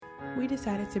we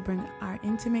decided to bring our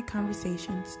intimate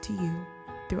conversations to you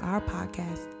through our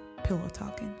podcast, Pillow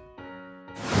Talking.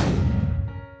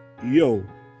 Yo,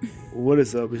 what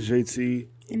is up? It's JT.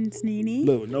 And it's Nene.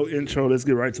 Look, no intro. Let's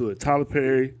get right to it. Tyler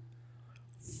Perry,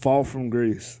 Fall from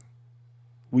Grace.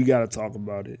 We got to talk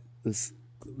about it.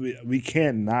 We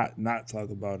can't not talk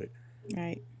about it.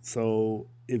 Right. So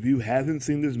if you haven't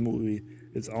seen this movie,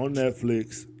 it's on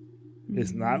Netflix.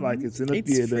 It's not like it's in the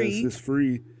theaters. Free. It's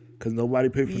free because nobody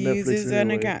paid for Netflix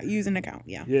anyway. Use an account,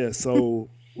 yeah. Yeah, so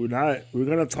we're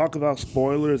gonna talk about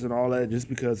spoilers and all that just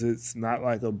because it's not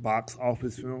like a box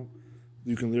office film.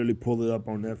 You can literally pull it up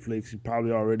on Netflix. You've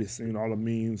probably already seen all the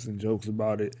memes and jokes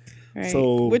about it. Right.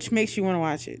 So which makes you want to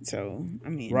watch it. So I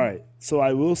mean, right. So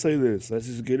I will say this. Let's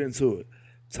just get into it.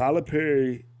 Tyler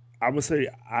Perry. I'm gonna say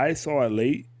I saw it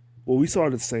late. Well, we saw it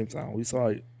at the same time. We saw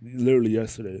it literally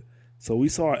yesterday. So we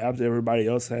saw it after everybody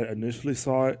else had initially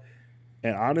saw it.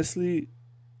 And honestly,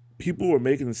 people were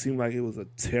making it seem like it was a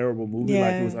terrible movie,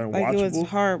 like it was unwatchable. Like it was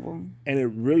horrible. And it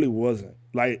really wasn't.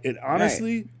 Like, it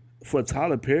honestly, for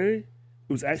Tyler Perry,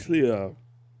 it was actually I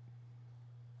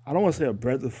don't want to say a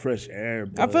breath of fresh air,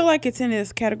 but I feel like it's in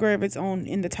this category of its own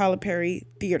in the Tyler Perry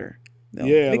theater. Though,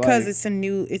 yeah. Because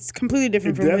like, it's completely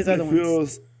different from his other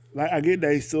ones. Like, I get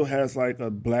that he still has like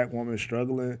a black woman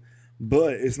struggling,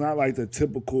 but it's not like the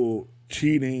typical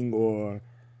cheating or,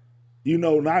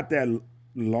 not that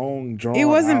long drawn. It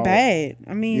wasn't out. bad.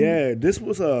 I mean, yeah, this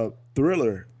was a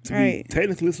thriller.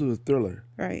 Technically, this was a thriller.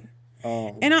 Right.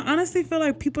 And I honestly feel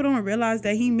like people don't realize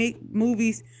that he make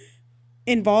movies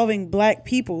involving black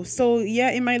people. So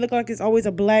yeah, it might look like it's always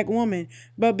a black woman,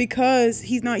 but because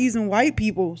he's not using white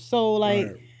people, so like.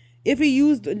 Right. If he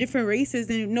used different races,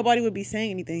 then nobody would be saying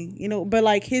anything, But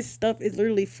like his stuff is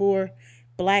literally for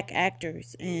black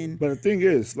actors, and but the thing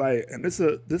is, like, and this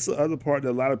is the other part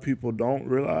that a lot of people don't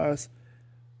realize.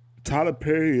 Tyler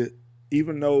Perry,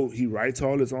 even though he writes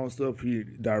all his own stuff, he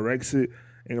directs it,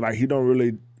 and like he don't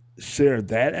really share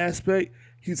that aspect.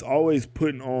 He's always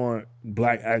putting on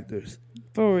black actors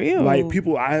for real, like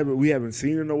people we haven't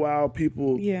seen in a while.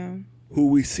 People, yeah. Who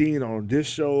we seen on this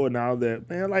show, and now that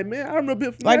I remember a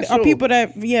bit from like that show. Are people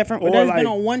that that's been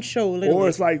on one show, literally. Or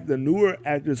it's like the newer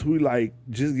actors who like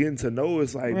just getting to know.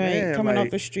 It's like coming like, off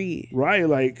the street, right?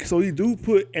 Like so he do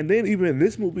put, and then even in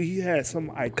this movie he had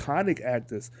some iconic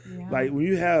actors. Yeah. Like when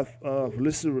you have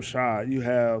Phylicia Rashad, you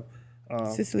have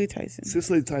Cicely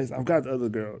Tyson. I've got the other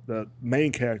girl, the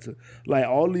main character. Like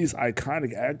all these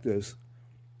iconic actors.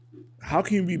 How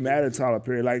can you be mad at Tyler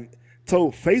Perry? Like.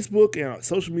 So Facebook and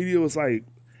social media was like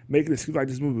making it seem like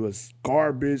this movie was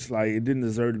garbage, like it didn't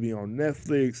deserve to be on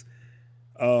Netflix.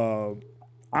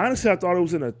 Honestly, I thought it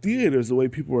was in the theaters the way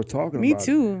people were talking about it. Me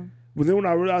too. But then when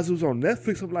I realized it was on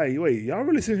Netflix, I'm like, wait, y'all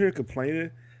really sitting here complaining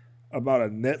about a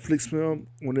Netflix film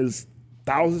when there's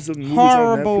thousands of movies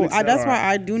horrible. on Netflix? That's why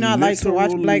I do not like to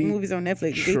watch black movies on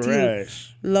Netflix. Trash.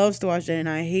 JT loves to watch that, and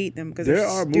I hate them because there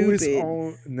are movies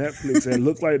on Netflix that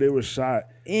look like they were shot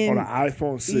on an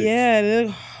iPhone 6. Yeah, they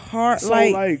look hard. So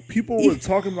like people were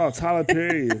talking about Tyler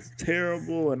Perry is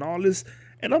terrible and all this,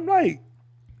 and I'm like,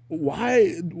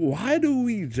 why do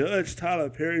we judge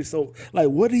Tyler Perry so? Like,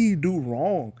 what did he do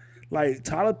wrong? Like,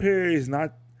 Tyler Perry is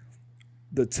not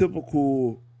the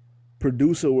typical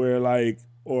producer where like.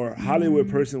 Or Hollywood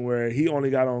person where he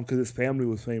only got on because his family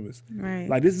was famous. Right.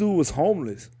 Like this dude was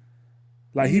homeless.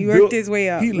 Like he worked his way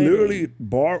up. He literally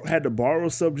had to borrow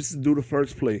stuff just to do the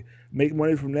first play, make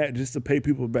money from that just to pay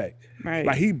people back. Right.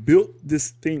 Like he built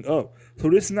this thing up. So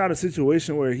this is not a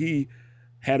situation where he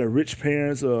had a rich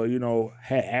parents or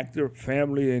had actor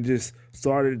family and just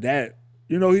started that.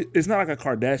 It's not like a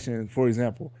Kardashian, for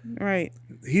example. Right.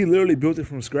 He literally built it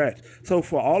from scratch. So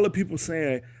for all the people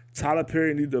saying Tyler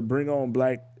Perry need to bring on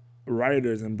black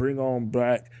writers and bring on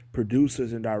black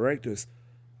producers and directors,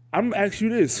 I'm gonna ask you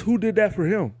this: who did that for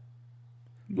him?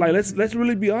 Like, let's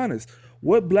really be honest.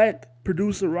 What black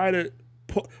producer writer,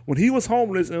 when he was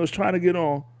homeless and was trying to get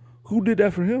on, who did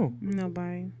that for him?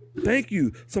 Nobody. Thank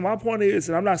you. So my point is,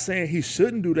 and I'm not saying he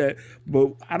shouldn't do that,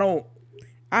 but I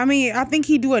think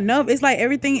he do enough. It's like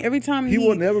every time he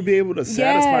will never be able to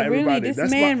satisfy everybody. This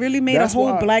man really made a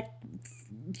whole black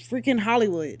freaking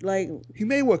Hollywood. Like he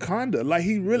made Wakanda. Like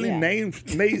he really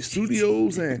made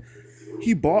studios and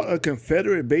he bought a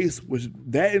Confederate base, which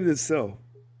that in itself,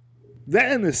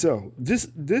 just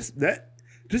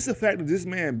the fact that this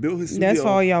man built his studio that's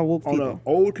all y'all woke on people. An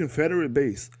old Confederate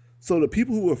base. So the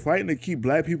people who were fighting to keep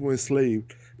black people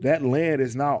enslaved, that land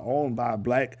is now owned by a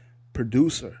black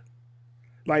producer.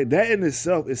 Like that in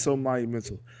itself is so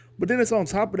monumental. But then it's on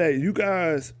top of that, you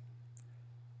guys,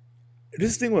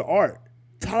 this thing with art,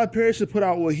 Tyler Perry should put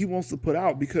out what he wants to put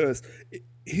out because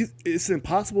it's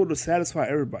impossible to satisfy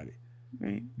everybody.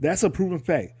 Right. That's a proven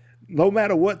fact. No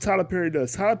matter what Tyler Perry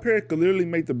does, Tyler Perry could literally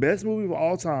make the best movie of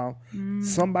all time.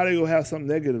 Somebody will have something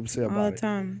negative to say about it. All the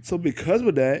time. So because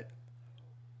of that,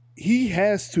 he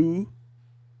has to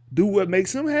do what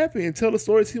makes him happy and tell the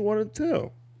stories he wanted to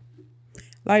tell.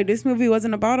 Like, this movie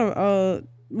wasn't about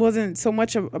wasn't so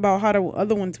much about how the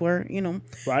other ones were, you know.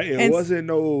 Right. It wasn't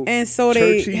no. And so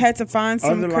they had to find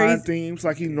some underlying crazy themes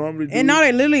like he normally do. And now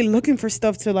they're literally looking for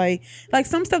stuff to like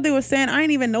some stuff they were saying I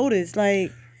ain't even noticed.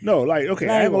 Like, no, like, okay,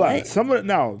 I ain't gonna lie. Some of it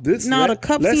now. The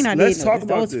cup scene I did. Let's talk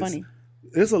about this. Funny.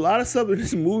 There's a lot of stuff in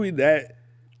this movie that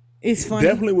it's funny.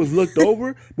 Definitely was looked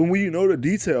over, but when you know the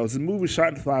details, the movie was shot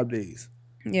in 5 days.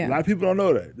 Yeah, a lot of people don't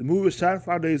know that the movie was shot in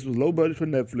 5 days. Was low budget for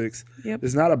Netflix. Yep,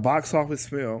 it's not a box office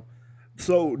film,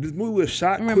 so this movie was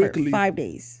shot quickly. 5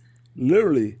 days,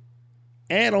 literally,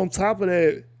 and on top of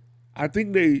that, I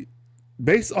think they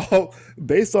based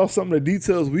off some of the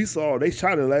details we saw, they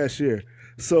shot it last year,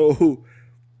 so.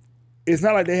 It's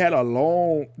not like they had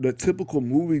the typical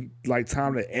movie like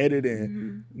time to edit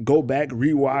and go back,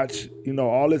 rewatch,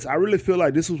 all this. I really feel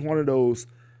like this was one of those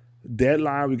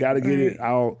deadline. We got to get it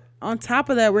out. On top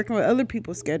of that, working with other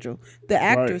people's schedule, the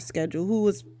actor's schedule, who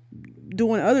was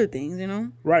doing other things,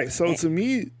 Right. So to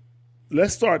me,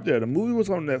 let's start there. The movie was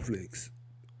on Netflix.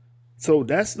 So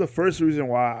that's the first reason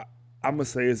why I'm going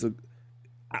to say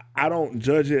I don't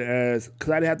judge it as,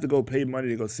 because I didn't have to go pay money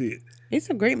to go see it. It's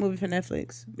a great movie for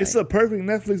Netflix. It's a perfect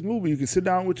Netflix movie. You can sit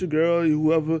down with your girl,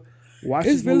 whoever, watch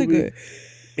this movie. It's really good.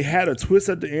 It had a twist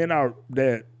at the end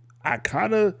that I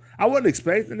wasn't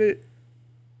expecting it.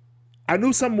 I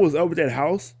knew something was up with that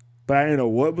house, but I didn't know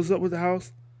what was up with the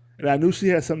house. And I knew she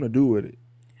had something to do with it.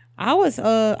 I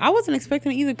wasn't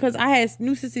expecting it either because I had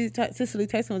knew Cicely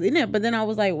Tyson was in there, but then I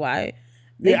was like, why?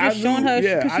 They just showing her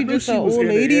because she just an old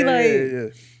lady. Yeah.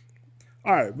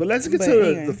 All right, but let's get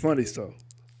to the funny stuff.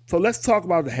 So let's talk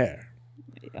about the hair.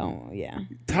 Oh, yeah.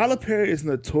 Tyler Perry is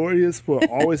notorious for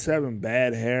always having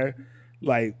bad hair.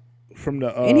 Like, from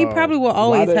the... and he probably will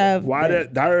always have...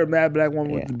 Diary of a Mad Black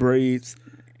Woman with the braids.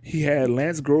 He had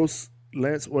Lance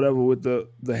whatever, with the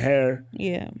hair.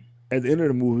 Yeah. At the end of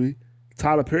the movie.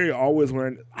 Tyler Perry always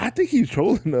wearing... I think he's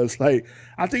trolling us. Like,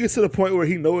 I think it's to the point where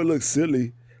he know it looks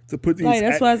silly to put these... Like,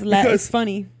 that's why it's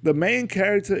funny. The main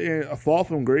character in A Fall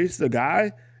from Grace, the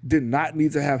guy... did not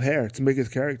need to have hair to make his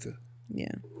character.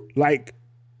 Yeah. Like,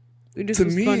 to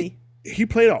me, funny. He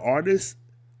played an artist.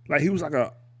 Like, he was like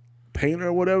a painter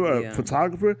or whatever, a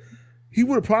photographer. He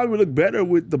would probably look better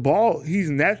with the bald.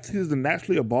 He's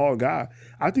naturally a bald guy.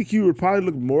 I think he would probably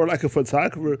look more like a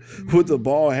photographer with the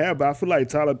bald hair. But I feel like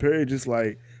Tyler Perry just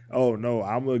like, oh, no,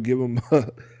 I'm going to give him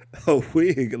a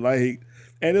wig. Like,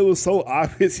 and it was so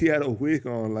obvious he had a wig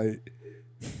on. Like,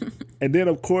 and then,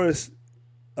 of course,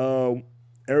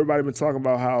 everybody been talking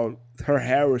about how her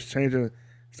hair was changing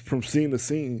from scene to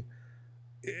scene.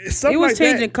 It was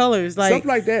changing colors. Like, stuff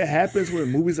like that happens when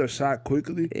movies are shot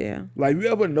quickly. Yeah. Like, you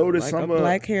ever notice like some a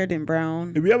black haired and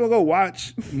brown? If you ever go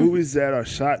watch movies that are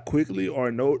shot quickly, you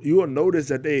will notice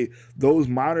that those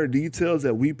minor details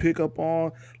that we pick up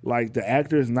on, like the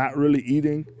actors not really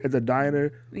eating at the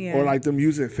diner, or like them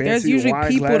using fancy wine There's usually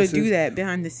people glasses. to do that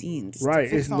behind the scenes.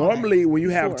 Right. It's normally when you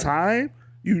have time.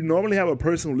 You normally have a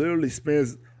person who literally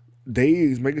spends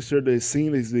days making sure the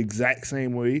scene is the exact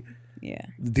same way. Yeah.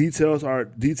 The details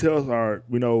are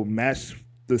matched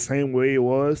the same way it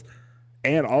was.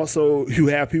 And also you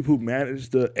have people who manage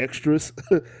the extras.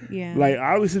 Yeah. Like,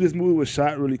 obviously this movie was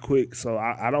shot really quick, so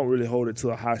I don't really hold it to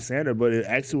a high standard, but it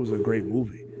actually was a great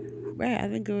movie. Right. I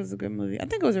think it was a good movie. I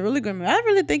think it was a really good movie. I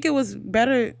really think it was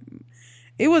better.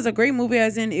 It was a great movie,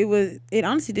 as in it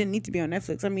honestly didn't need to be on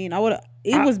Netflix. I mean,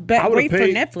 it was great for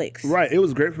Netflix. Right, it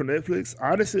was great for Netflix.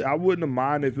 Honestly, I wouldn't have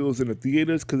minded if it was in the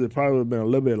theaters because it probably would have been a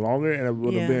little bit longer and it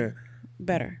would have been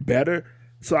better.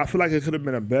 So I feel like it could have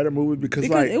been a better movie because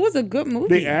like, it was a good movie.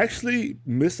 They actually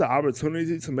missed the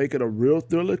opportunity to make it a real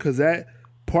thriller because that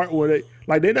part where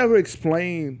they never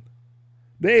explained.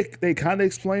 They kind of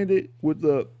explained it with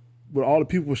all the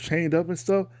people was chained up and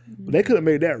stuff. But they could have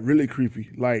made that really creepy.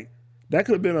 Like, that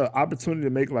could have been an opportunity to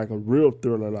make like a real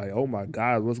thriller. Like, oh my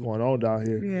God, what's going on down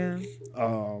here? Yeah.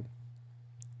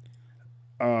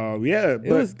 Yeah. It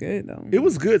was good though. It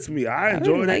was good to me. I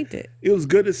enjoyed really liked it. It was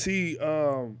good to see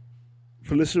Phylicia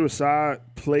Rashad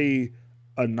play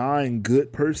a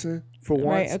non-good person for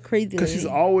once. Right, a crazy lady. Because she's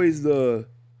always the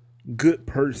good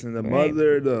person, the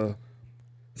mother,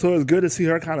 So it's good to see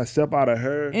her kind of step out of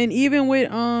her. And even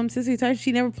with Cicely Tyson,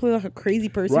 she never played like a crazy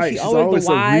person. Right. She's always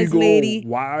the wise regal, lady.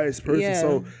 Wise person. Yeah.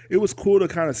 So it was cool to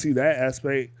kind of see that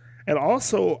aspect. And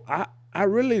also, I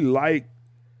really like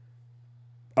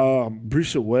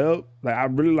Brisha Webb, like I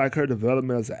really like her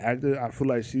development as an actor. I feel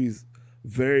like she's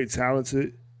very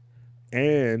talented,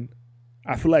 and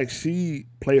I feel like she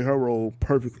played her role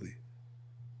perfectly.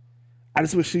 I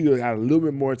just wish she got a little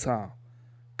bit more time.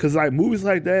 Cause like movies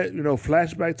like that,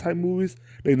 flashback type movies,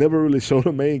 they never really show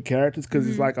the main characters because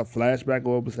it's like a flashback of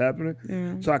what was happening.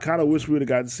 Yeah. So I kind of wish we would have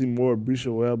got to see more of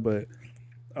Brisha Webb, but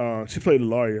she played a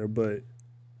lawyer. But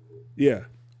yeah,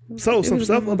 so some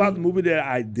stuff about the movie that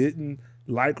I didn't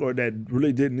like or that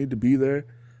really didn't need to be there.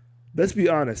 Let's be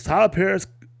honest, Tyler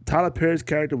Perry's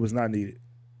character was not needed.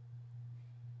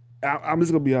 I'm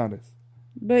just gonna be honest.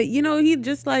 But he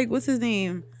just like, what's his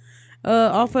name?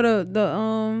 Off of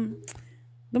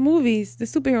the movies, the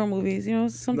superhero movies,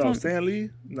 sometimes. No, Stan Lee?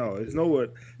 No, it's no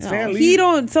what. Stan Lee. He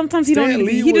don't. Sometimes he don't.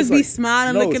 He just be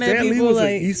smiling, looking at people Lee was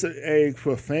like an Easter egg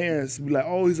for fans. Be like,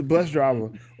 oh, he's a bus driver,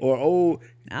 or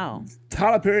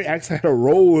Tyler Perry actually had a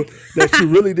role that you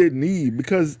really didn't need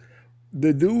because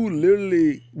the dude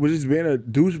literally was just being a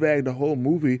douchebag the whole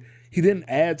movie. He didn't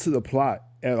add to the plot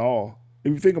at all.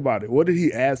 If you think about it, what did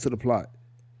he add to the plot?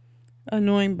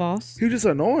 Annoying boss. He was just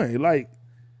annoying. Like,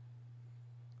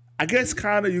 I guess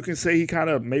kind of you can say he kind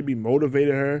of maybe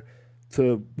motivated her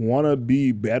to want to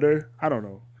be better. I don't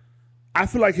know. I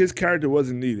feel like his character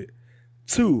wasn't needed.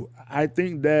 2, I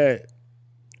think that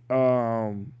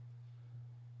the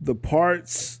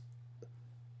parts,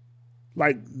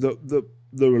 like the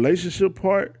relationship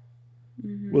part,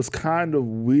 was kind of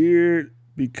weird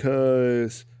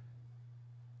because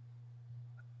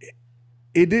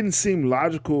it didn't seem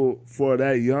logical for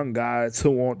that young guy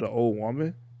to want the old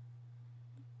woman.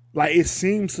 Like, it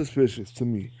seemed suspicious to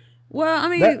me. Well, I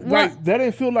mean, that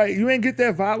didn't feel like, you ain't get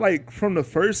that vibe like from the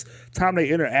first time they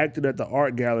interacted at the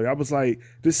art gallery. I was like,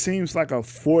 this seems like a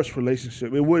forced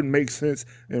relationship. It wouldn't make sense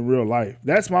in real life.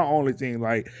 That's my only thing.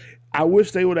 Like, I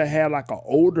wish they would have had like an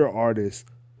older artist.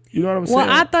 You know what I'm saying? Well,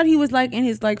 I thought he was like in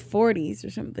his like 40s or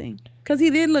something. Because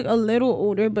he did look a little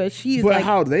older, but she's like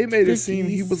how they made 50s. it seem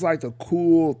he was like the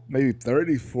cool, maybe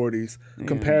 30s, 40s,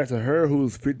 compared to her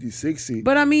who's 50, 60.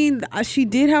 But I mean, she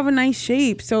did have a nice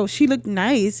shape, so she looked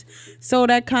nice. So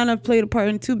that kind of played a part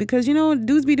in too, because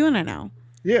dudes be doing that now.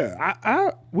 Yeah,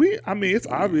 I mean, it's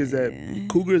obvious that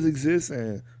cougars exist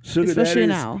and sugar especially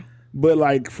daddies. now. But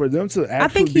like for them to actually, I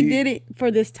think he did it for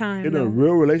this time. In a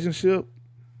real relationship.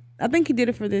 I think he did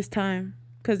it for this time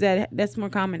because that's more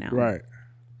common now. Right.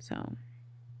 So,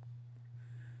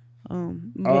 but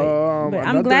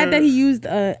I'm glad that he used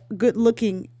a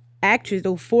good-looking actress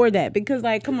though for that, because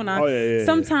like, come on now,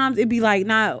 sometimes it'd be like,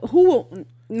 yeah,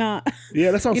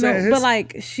 that's what I'm saying. But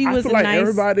like, she was a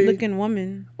nice-looking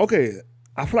woman. Okay,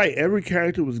 I feel like every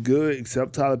character was good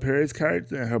except Tyler Perry's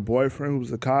character and her boyfriend, who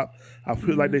was a cop. I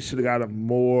feel like they should have got a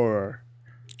more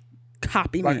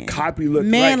copy look,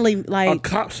 manly, like a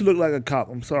cop should look like a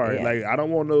cop. I'm sorry, like I don't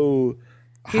want no.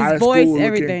 His voice,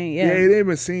 everything, it didn't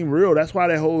even seem real. That's why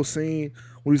that whole scene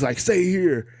when he's like, "Stay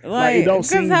here," like it don't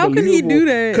seem how believable. Can he do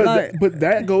that? But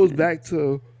that goes back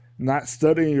to not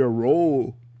studying your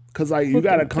role. Because like you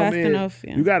gotta come in,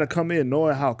 you gotta come in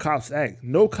knowing how cops act.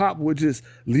 No cop would just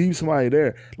leave somebody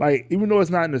there. Like, even though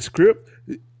it's not in the script,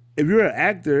 if you're an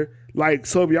actor, like,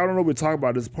 so if y'all don't know what we're talking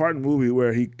about, there's a part in the movie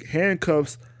where he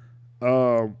handcuffs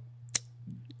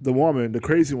the woman, the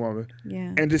crazy woman,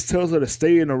 and just tells her to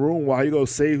stay in the room while he goes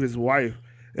save his wife.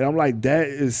 And I'm like, that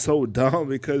is so dumb,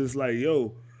 because it's like,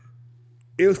 yo,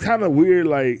 it was kind of weird.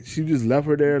 Like, she just left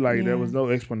her there. Like, there was no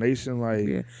explanation.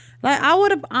 Like, I would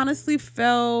have honestly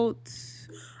felt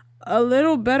a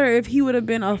little better if he would have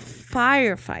been a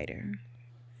firefighter.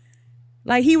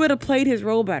 Like, he would have played his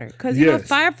role better. Because,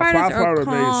 firefighters are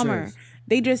calmer.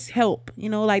 They just help.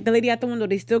 Like the lady at the window,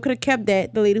 they still could have kept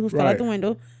that, the lady who fell out the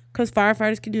window. Because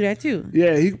firefighters can do that too.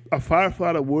 Yeah, a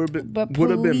firefighter would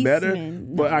have been better.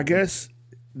 But I guess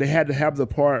they had to have the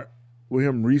part with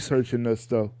him researching this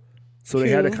stuff. So they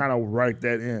had to kind of write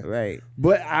that in. Right.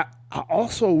 But I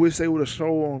also wish they would have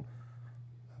shown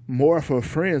more of her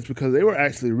friends, because they were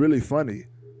actually really funny.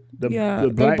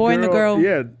 The black boy and the girl.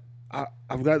 Yeah, I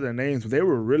forgot their names, but they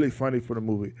were really funny for the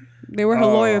movie. They were her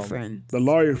lawyer friends. The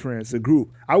lawyer friends, the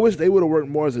group. I wish they would have worked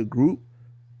more as a group.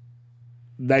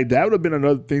 Like, that would have been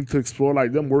another thing to explore,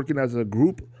 like them working as a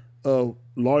group of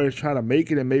lawyers trying to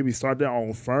make it and maybe start their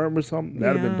own firm or something.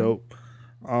 That'd have been dope.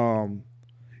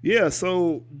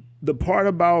 So the part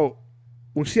about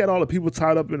when she had all the people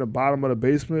tied up in the bottom of the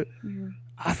basement,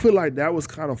 I feel like that was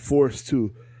kind of forced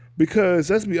too. Because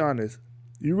let's be honest,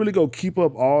 you really go keep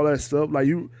up all that stuff. Like,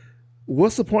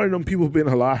 what's the point of them people being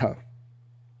alive?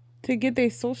 To get their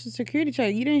social security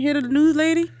check. You didn't hear the news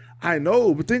lady? I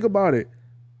know, but think about it.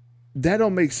 That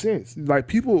don't make sense. Like,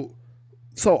 people,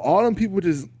 so all them people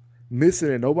just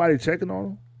missing and nobody checking on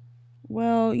him?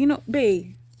 Well,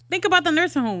 babe, think about the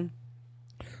nursing home.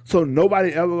 So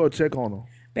nobody ever go check on him.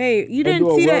 Babe, you And didn't do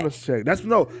a see that. wellness check. That's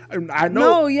no. I know.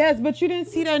 No, yes, but you didn't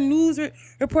see that news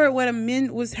report where the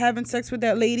men was having sex with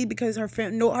that lady because her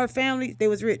family, they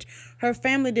was rich. Her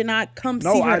family did not come see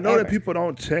No, her. I know ever. that people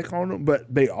don't check on them, but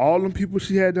all them people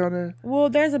she had down there. Well,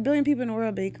 there's a billion people in the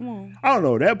world, babe. Come on. I don't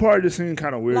know. That part just seemed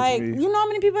kind of weird Like, to me. you know how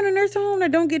many people in a nursing home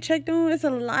that don't get checked on? It's a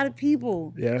lot of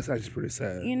people. Yeah, that's actually pretty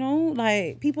sad.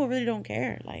 Like, people really don't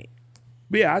care. Like,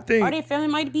 But yeah, I think. or their family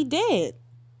might be dead.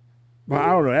 But I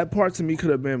don't know. That part to me could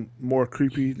have been more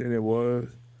creepy than it was.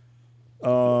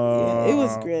 Yeah, it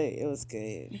was great. It was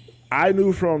good. I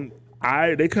knew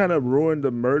they kind of ruined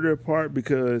the murder part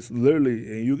because literally,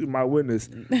 and you my witness,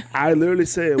 I literally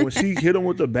said when she hit him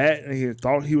with the bat and he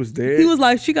thought he was dead. He was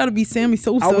like, she got to be Sammy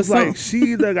Sosa. I was like,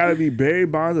 she either got to be Barry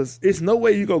Bonds. It's no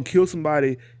way you go kill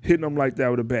somebody hitting them like that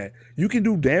with a bat. You can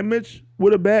do damage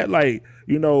with a bat, like,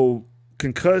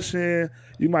 concussion.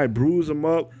 You might bruise them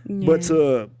up. Yeah. But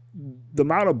the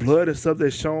amount of blood and stuff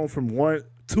that's shown from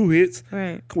 2 hits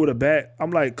with a bat, I'm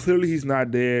like, clearly he's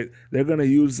not dead. They're going to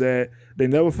use that. They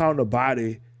never found a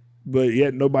body, but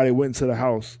yet nobody went to the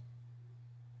house.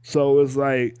 So it's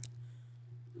like...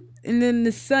 And then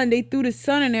they threw the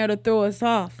son in there to throw us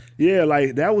off. Yeah,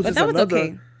 like that was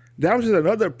okay. That was just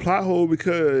another plot hole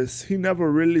because he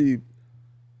never really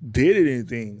did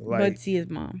anything. Like, but see his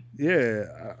mom. Yeah.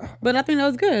 But I think that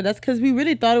was good. That's because we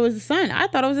really thought it was the son. I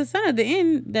thought it was the son at the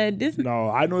end. No,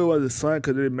 I knew it was the son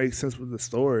because it makes sense with the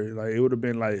story. Like, it would have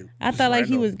been like... I thought like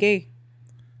he was gay.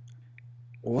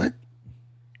 What?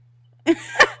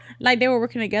 Like they were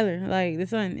working together, like the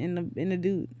son and the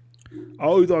dude.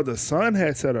 Oh, you thought the son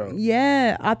had set up?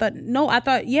 Yeah, I thought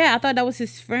that was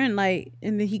his friend. Like,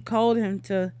 and then he called him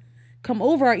to come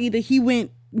over, or either he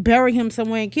went bury him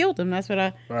somewhere and killed him. That's what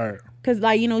right. Because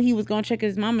he was gonna check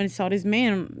his mom and saw this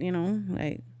man.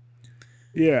 Like.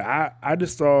 Yeah, I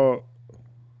just thought.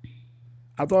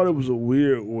 I thought it was a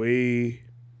weird way.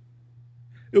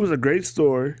 It was a great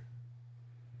story.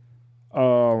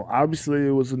 Obviously,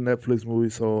 it was a Netflix movie,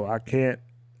 so I can't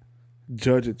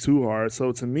judge it too hard.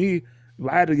 So to me, if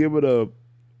I had to give it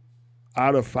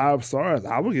out of 5 stars,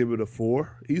 I would give it a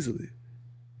 4 easily.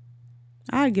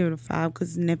 I'd give it a 5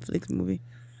 because it's a Netflix movie.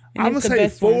 And I'm gonna say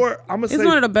 4. It's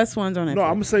one of the best ones on Netflix. No,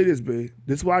 I'm gonna say this, B.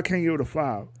 This is why I can't give it a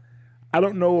 5. I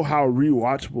don't know how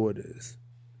rewatchable it is.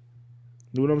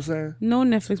 You know what I'm saying? No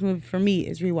Netflix movie for me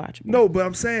is rewatchable. No, but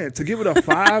I'm saying to give it a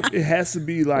 5, it has to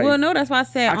be like. Well, no, that's why I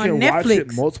said on Netflix. I can watch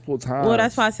it multiple times. Well,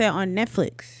 that's why I said on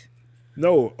Netflix.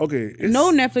 No, okay.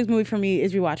 No Netflix movie for me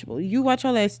is rewatchable. You watch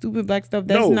all that stupid black stuff,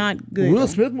 that's not good. Will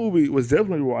Smith movie was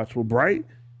definitely rewatchable. Bright?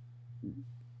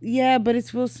 Yeah, but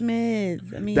it's Will Smith.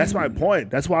 I mean, that's my point.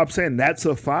 That's why I'm saying that's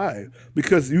a 5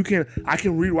 because I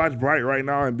can rewatch Bright right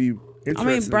now and be interested. I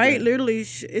mean, Bright literally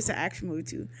it's an action movie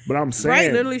too. But I'm saying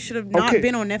Bright literally should have not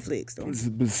been on Netflix though. It's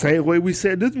the same way we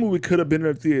said this movie could have been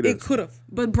in the theater. It could have,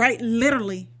 but Bright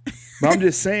literally. But I'm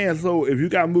just saying, so if you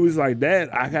got movies like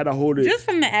that, I gotta hold it just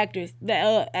from the actors.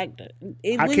 The actor,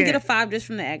 it wouldn't get a 5 just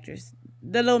from the actors.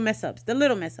 The little mess ups.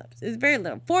 It's very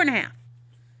little. 4.5.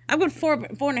 I'm going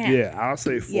 4.5. Yeah, I'll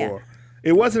say 4. Yeah.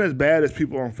 It wasn't as bad as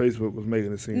people on Facebook was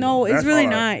making it seem. No, it's really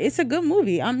not. It's a good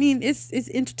movie. I mean, it's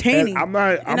entertaining. And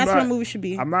that's what a movie should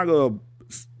be. I'm not gonna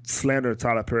slander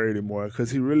Tyler Perry anymore because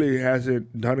he really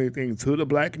hasn't done anything to the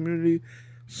black community.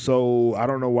 So I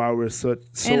don't know why we're so.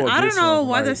 And I don't know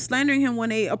why they're slandering him when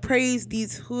they appraise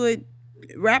these hood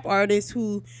rap artists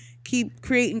who keep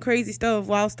creating crazy stuff,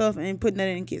 wild stuff, and putting that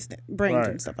in kids' brains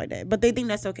and stuff like that. But they think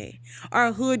that's okay.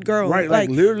 Our hood girl, right? Like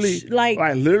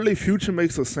literally, Future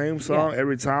makes the same song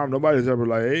every time. Nobody's ever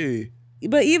like, hey.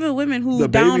 But even women who the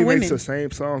down Baby women makes the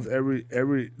same songs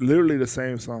every literally the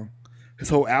same song. His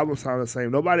whole album sounds the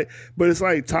same. Nobody, but it's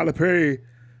like Tyler Perry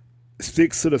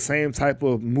sticks to the same type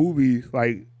of movie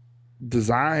like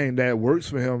design that works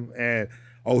for him, and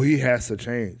he has to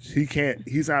change.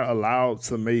 He's not allowed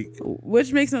to make,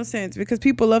 which makes no sense because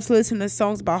people love to listen to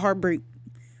songs about heartbreak.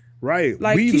 Right,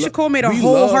 like Keisha Cole made a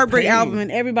whole heartbreak album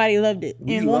and everybody loved it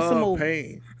and wants some more.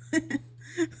 Pain.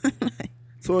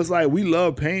 So it's like we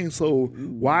love Pain, so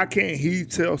why can't he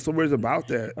tell stories about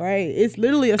that? Right, it's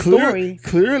literally a story.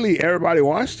 Clearly, everybody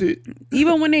watched it.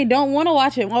 Even when they don't want to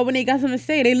watch it, or when they got something to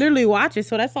say, they literally watch it.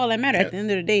 So that's all that matters. At the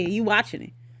end of the day, you watching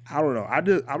it. I don't know.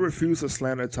 I refuse to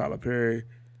slander Tyler Perry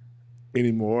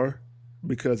anymore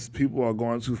because people are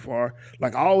going too far.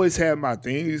 Like, I always had my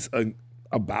things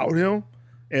about him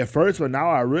at first, but now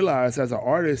I realize as an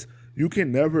artist, you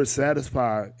can never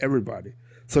satisfy everybody.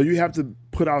 So you have to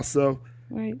put out stuff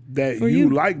right. that For you you.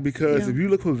 like, because if you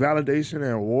look for validation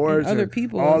and awards And other and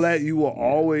people all is- that, you will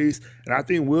always. And I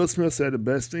think Will Smith said the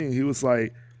best thing. He was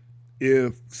like,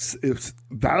 if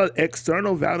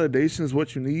external validation is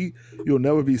what you need, you'll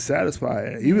never be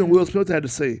satisfied. Even Will Smith had to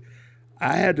say,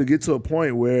 I had to get to a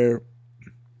point where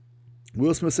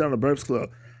Will Smith said on the Breakfast Club,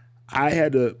 I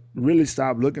had to really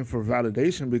stop looking for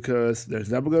validation, because there's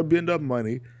never going to be enough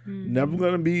money, never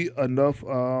going to be enough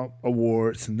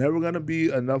awards, never going to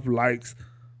be enough likes,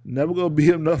 never going to be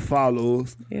enough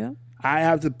follows. Yeah. I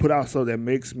have to put out stuff that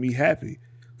makes me happy.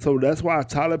 So that's why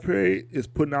Tyler Perry is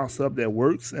putting out stuff that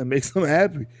works and makes him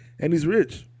happy. And he's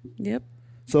rich. Yep.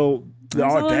 So the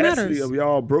That's all that audacity matters. of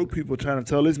y'all broke people trying to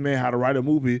tell this man how to write a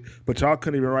movie, but y'all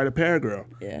couldn't even write a paragraph.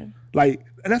 Yeah. Like,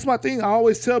 and that's my thing. I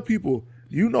always tell people,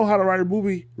 you know how to write a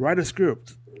movie, write a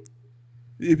script.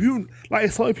 If you, like,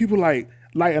 it's only people like,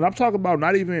 and I'm talking about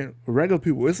not even regular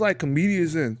people. It's like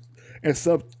comedians and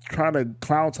stuff trying to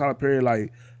clown Tyler Perry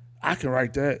like, I can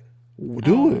write that.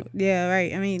 Do it. Yeah,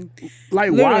 right. I mean,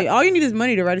 Like, literally, why? all you need is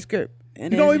money to write a script.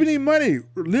 And You don't even need money.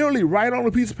 Literally, write on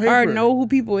a piece of paper. or know who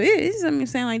people is. I mean,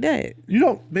 saying like that. You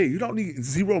don't need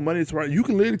zero money to write. You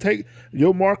can literally take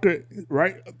your marker,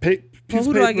 right? Piece Well, who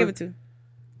of do I paper. give it to?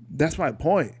 That's my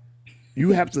point.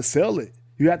 You have to sell it.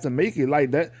 You have to make it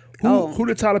like that. Who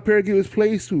did Tyler Perry give his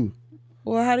plays to?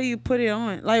 Well, how do you put it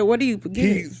on? Like, what do you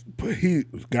get? He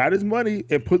got his money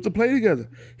and put the play together.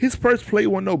 His first play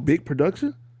wasn't no big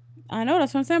production. I know,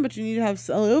 that's what I'm saying, but you need to have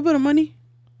a little bit of money.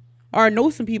 Or know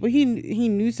some people. He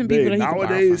knew some people that he could borrow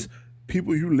Nowadays, from.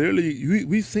 people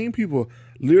we've seen people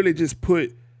literally just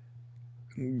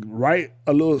write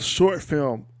a little short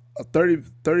film, a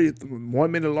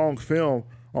 1 minute long film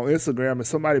on Instagram, and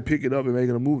somebody pick it up and make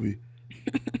it a movie.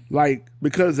 Like,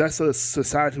 because that's a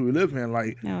society we live in.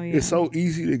 Like, it's so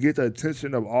easy to get the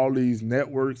attention of all these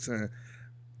networks and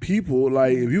people.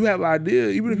 Like, if you have an idea,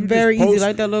 even if you Very just post, easy,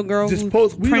 like that little girl just who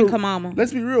post. pranked her mama.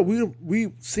 Let's be real.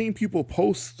 We've seen people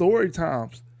post story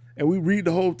times, and we read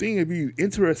the whole thing and be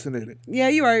interested in it. Yeah,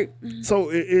 you're right. So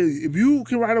if you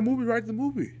can write a movie, write the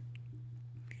movie.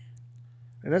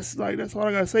 And that's all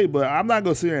I gotta say. But I'm not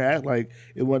gonna sit here and act like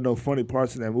it wasn't no funny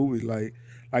parts in that movie. Like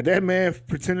that man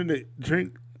pretending to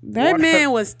drink. That water.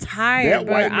 man was tired.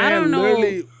 That white I don't man know.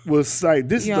 literally was like,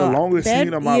 "This is the longest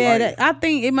scene of my life." I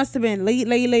think it must have been late,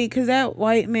 because that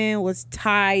white man was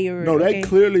tired. No, they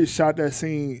clearly shot that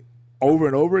scene over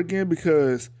and over again,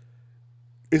 because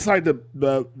it's like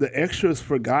the extras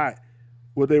forgot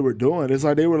what they were doing. It's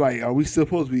like they were like, "Are we still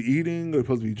supposed to be eating? Are we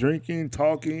supposed to be drinking,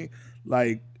 talking?"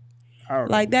 Like, I don't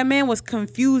know. Like, that man was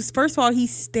confused. First of all, he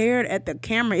stared at the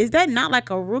camera. Is that not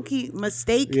like a rookie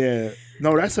mistake? Yeah,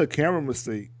 no, that's a camera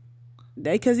mistake.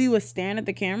 Because he was staring at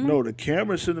the camera? No, the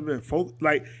camera should have been focused.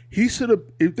 Like, he should have.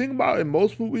 If you think about it, in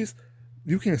most movies,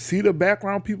 you can see the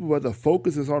background people, but the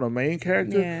focus is on the main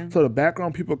character. Yeah. So the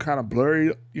background people kind of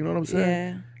blurry. You know what I'm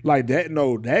saying? Yeah. Like that.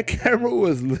 No, that camera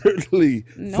was literally.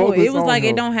 No, it was like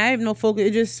him. it don't have no focus.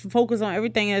 It just focus on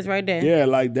everything that's right there. Yeah,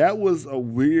 like that was a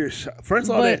weird shot.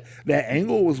 First of all, that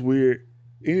angle was weird.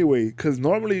 Anyway, because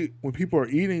normally when people are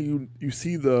eating, you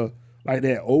see the like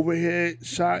that overhead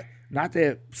shot. Not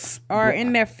that, or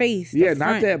in their face. Yeah,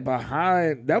 not that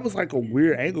behind. That was like a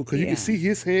weird angle, because you can see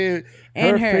his head,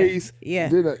 and her face. Yeah,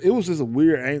 it was just a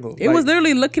weird angle. It was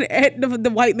literally looking at the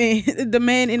white man, the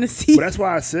man in the seat. But that's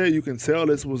why I said you can tell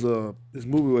this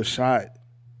movie was shot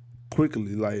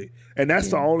quickly. Like, and that's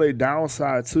the only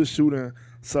downside to shooting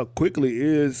so quickly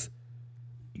is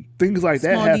things like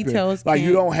that happen. Details like,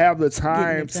 you don't have the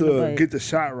time to get the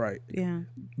shot right. Yeah.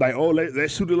 Like,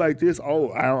 let's shoot it like this.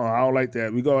 Oh, I don't like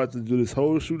that. We gonna have to do this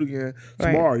whole shoot again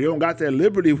tomorrow. You don't got that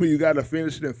liberty when you got to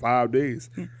finish it in 5 days.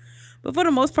 Yeah. But for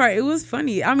the most part, it was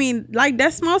funny. I mean, like,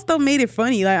 that small stuff made it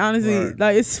funny. Like, honestly,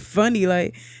 like, it's funny.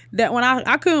 Like, that when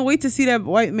I couldn't wait to see that old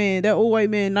white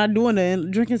man not doing that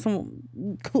and drinking some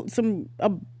a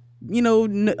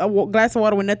glass of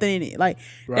water with nothing in it. Like,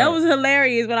 that was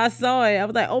hilarious when I saw it. I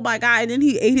was like, oh my God. And then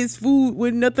he ate his food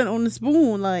with nothing on the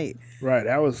spoon. Like, right.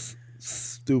 That was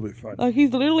stupid funny. Like,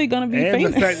 he's literally gonna be famous.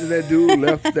 And the fact that dude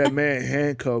left that man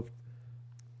handcuffed.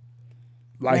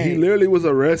 Like, he literally was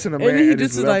arresting a man and he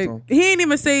just left him. He ain't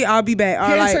even say, I'll be back. He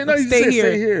or ain't like, say no, he stay said here.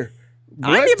 Stay here.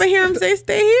 I didn't even hear him say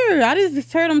stay here. I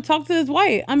just heard him talk to his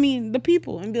wife. I mean, the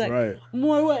people, and be like,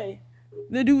 more way.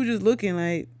 The dude was just looking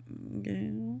like,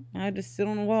 okay, I just sit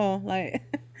on the wall, like.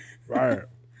 Right.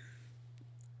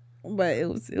 But it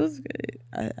was good.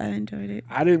 I enjoyed it.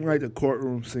 I didn't like the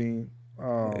courtroom scene.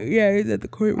 Yeah, he's at the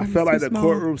courtroom. I felt like the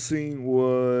courtroom scene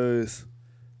was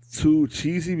too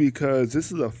cheesy, because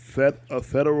this is a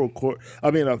federal court.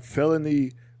 I mean, a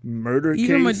felony murder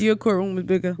Even case. Madea courtroom was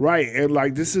bigger. Right, and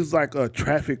like this is like a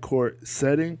traffic court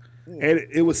setting, and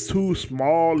it was too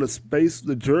small. The space,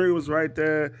 the jury was right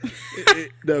there.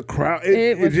 The crowd,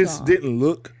 it was just small. didn't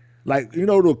look like the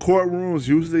courtrooms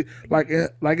usually like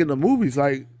in the movies.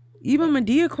 Like Even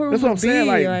Madea courtroom that's what I'm was saying.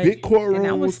 big, Like big courtrooms. and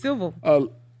that was civil.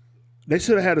 They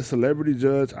should have had a celebrity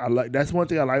judge. That's one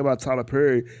thing I like about Tyler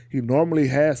Perry. He normally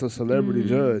has a celebrity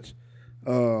judge,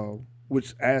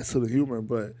 which adds to the humor.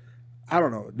 But I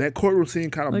don't know. That courtroom scene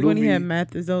kind of Like blew when me. he had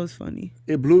Mathis, that was funny.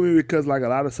 It blew me because like a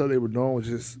lot of stuff they were doing was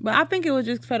just But I think it was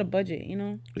just for the budget, yeah.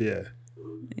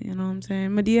 You know what I'm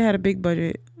saying? Madea had a big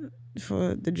budget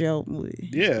for the jail movie.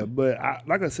 Yeah, but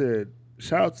like I said,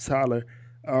 shout out to Tyler.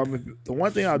 The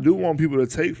one thing I do want people to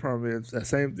take from it is that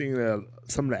same thing that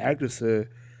some of the actors said.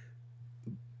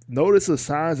 Notice the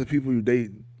signs of people you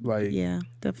dating. Like, Yeah,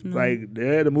 definitely. like,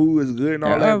 yeah, the movie is good and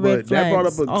all There are that, red but that brought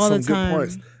up flags all some the good time.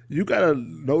 points. You gotta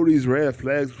know these red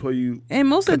flags before you. And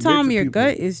most of the convince time, your people.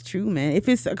 gut is true, man. If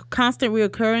it's a constant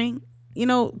reoccurring,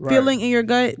 Right. feeling in your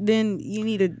gut, then you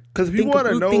need to Because if you think want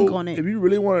to on know, it. if you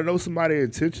really want to know somebody's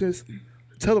intentions,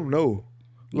 tell them no.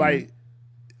 Like,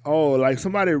 like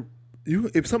somebody,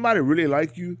 if somebody really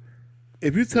like you,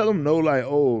 if you tell them no, like,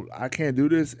 oh, I can't do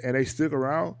this, and they stick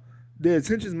around, their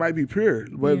intentions might be pure.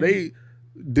 But if they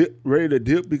ready to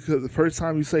dip because the first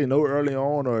time you say no early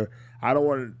on, or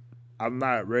I'm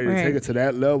not ready to take it to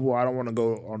that level. I don't want to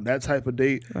go on that type of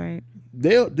date. Right.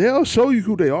 They'll show you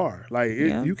who they are. Like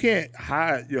Yeah. you can't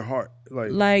hide your heart.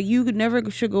 Like you could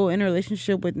never should go in a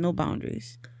relationship with no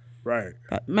boundaries. Right.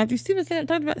 Matthew Stevens said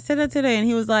that today, and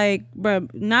he was like, "Bro,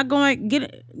 going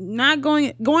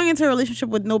into a relationship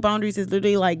with no boundaries is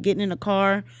literally like getting in a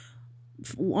car,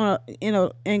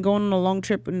 and going on a long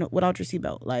trip without your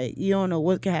seatbelt. Like you don't know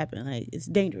what could happen. Like it's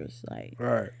dangerous. Like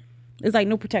Right. it's like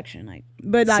no protection. Like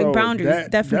but like So boundaries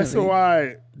definitely. That's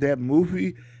why that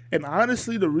movie. And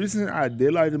honestly, the reason I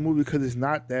did like the movie because it's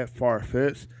not that far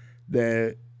fetched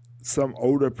that some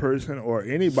older person or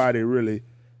anybody really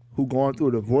who going through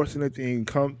a divorce and anything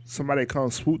somebody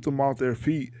comes swoop them off their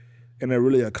feet and they're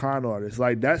really a con artist.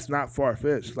 Like that's not far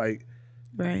fetched. Like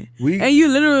right. And you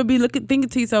literally be thinking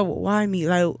to yourself, why me?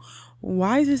 Like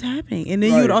why is this happening? And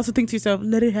then you would also think to yourself,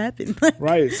 let it happen.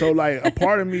 Right. So like a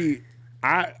part of me,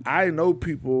 I know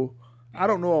people. I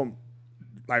don't know them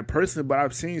like personally, but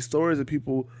I've seen stories of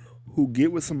people who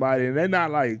get with somebody and they're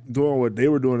not like doing what they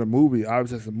were doing in the movie.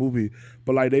 Obviously, it's a movie,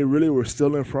 but like they really were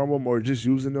stealing from them or just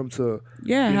using them to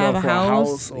have a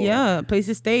house, or, place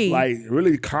to stay. Like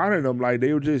really conning them, like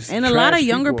they were just. And a lot of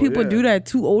younger people do that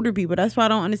to older people. That's why I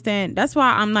don't understand. That's why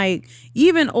I'm like,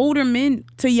 even older men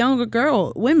to younger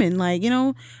women, like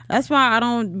that's why I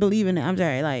don't believe in it. I'm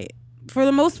sorry, like. For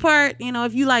the most part,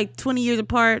 if you like 20 years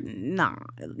apart, nah.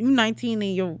 You 19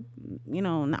 and you're,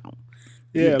 no.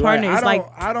 Yeah, your partner is like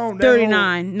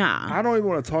 39, nah. I don't even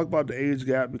want to talk about the age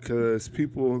gap because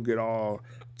people get all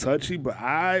touchy.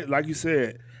 But like you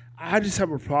said, I just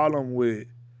have a problem with,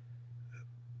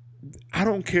 I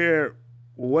don't care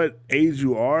what age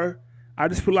you are. I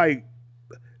just feel like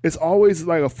it's always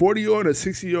like a 40-year-old and a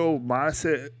 60-year-old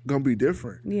mindset going to be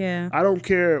different. Yeah. I don't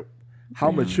care how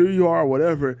mature you are or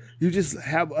whatever, you just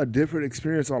have a different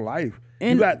experience on life.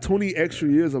 And you got 20 extra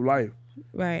years of life.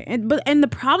 Right. And the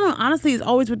problem honestly is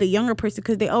always with the younger person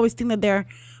because they always think that they're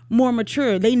more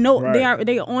mature. They know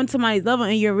they're on somebody's level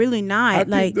and you're really not. I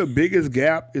think the biggest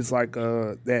gap is like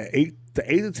the 8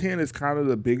 to 10 is kind of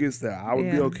the biggest that I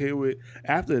would be okay with.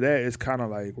 After that, it's kind of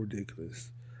like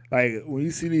ridiculous. Like when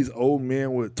you see these old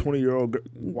men with 20-year-old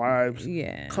wives,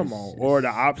 come on. Or the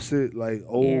opposite, like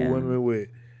old women with.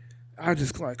 I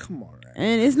just like, come on, man.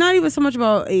 And it's not even so much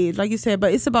about age, like you said,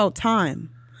 but it's about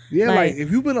time. Yeah, like if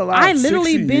you've been alive, I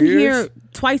literally 60 been years, here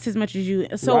twice as much as you,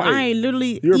 so I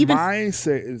literally your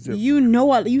mindset is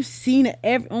different. You've seen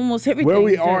almost everything. Where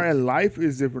we are in life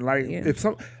is different.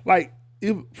 Like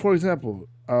if for example,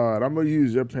 I'm gonna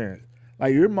use your parents.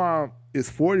 Like your mom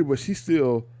is 40, but she's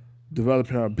still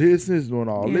developing her business, doing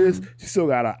all this. She still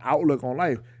got an outlook on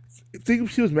life. Think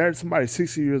if she was married to somebody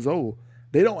 60 years old.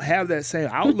 They don't have that same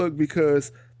outlook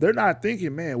because they're not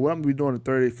thinking, man, what I'm going to be doing in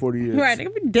 30, 40 years. Right, they're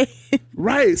going to be dead.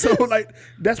 Right. So, like,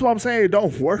 that's what I'm saying. It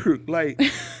don't work. Like,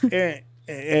 at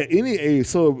any age.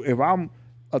 So, if I'm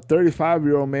a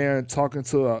 35-year-old man talking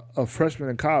to a freshman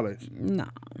in college, no,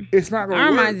 it's not going to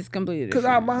work. Our minds is completely different.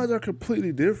 Because our minds are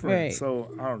completely different. Right.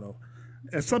 So, I don't know.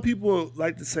 And some people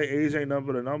like to say age ain't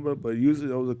number the number, but usually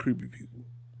those are creepy people.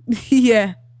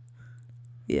 Yeah.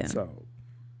 So.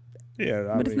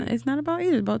 Yeah, but it's not about age.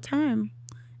 It's about time,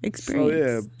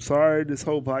 experience. So sorry, this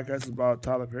whole podcast is about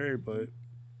Tyler Perry, but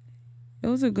It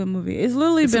was a good movie. It's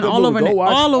literally It's a been good all movie. over Go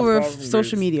watch all A over Fall from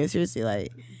social Grace. media. Seriously,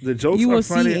 like The jokes you are will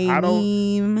funny. see a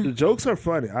meme. The jokes are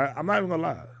funny. I'm not even gonna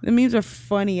lie. The memes are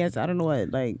funny as I don't know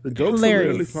what. Like The jokes hilarious.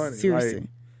 are really funny. Seriously. Like,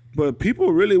 but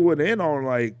people really went in on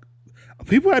like.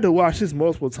 People had to watch this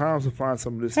multiple times to find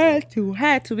some of this stuff.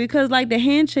 Had to because like the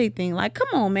handshake thing. Like, come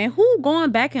on, man, who going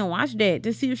back and watch that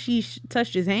to see if she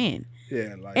touched his hand?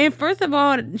 Yeah, like. And first of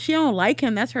all, she don't like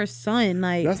him. That's her son.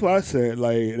 Like, That's what I said.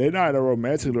 Like, they're not in a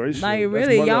romantic relationship. like That's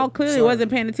really, mother- y'all clearly son.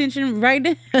 wasn't paying attention right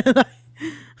then.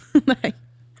 Like,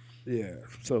 Yeah.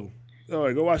 So, all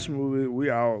right, go watch the movie. We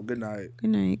out. Good night.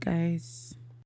 good night, guys.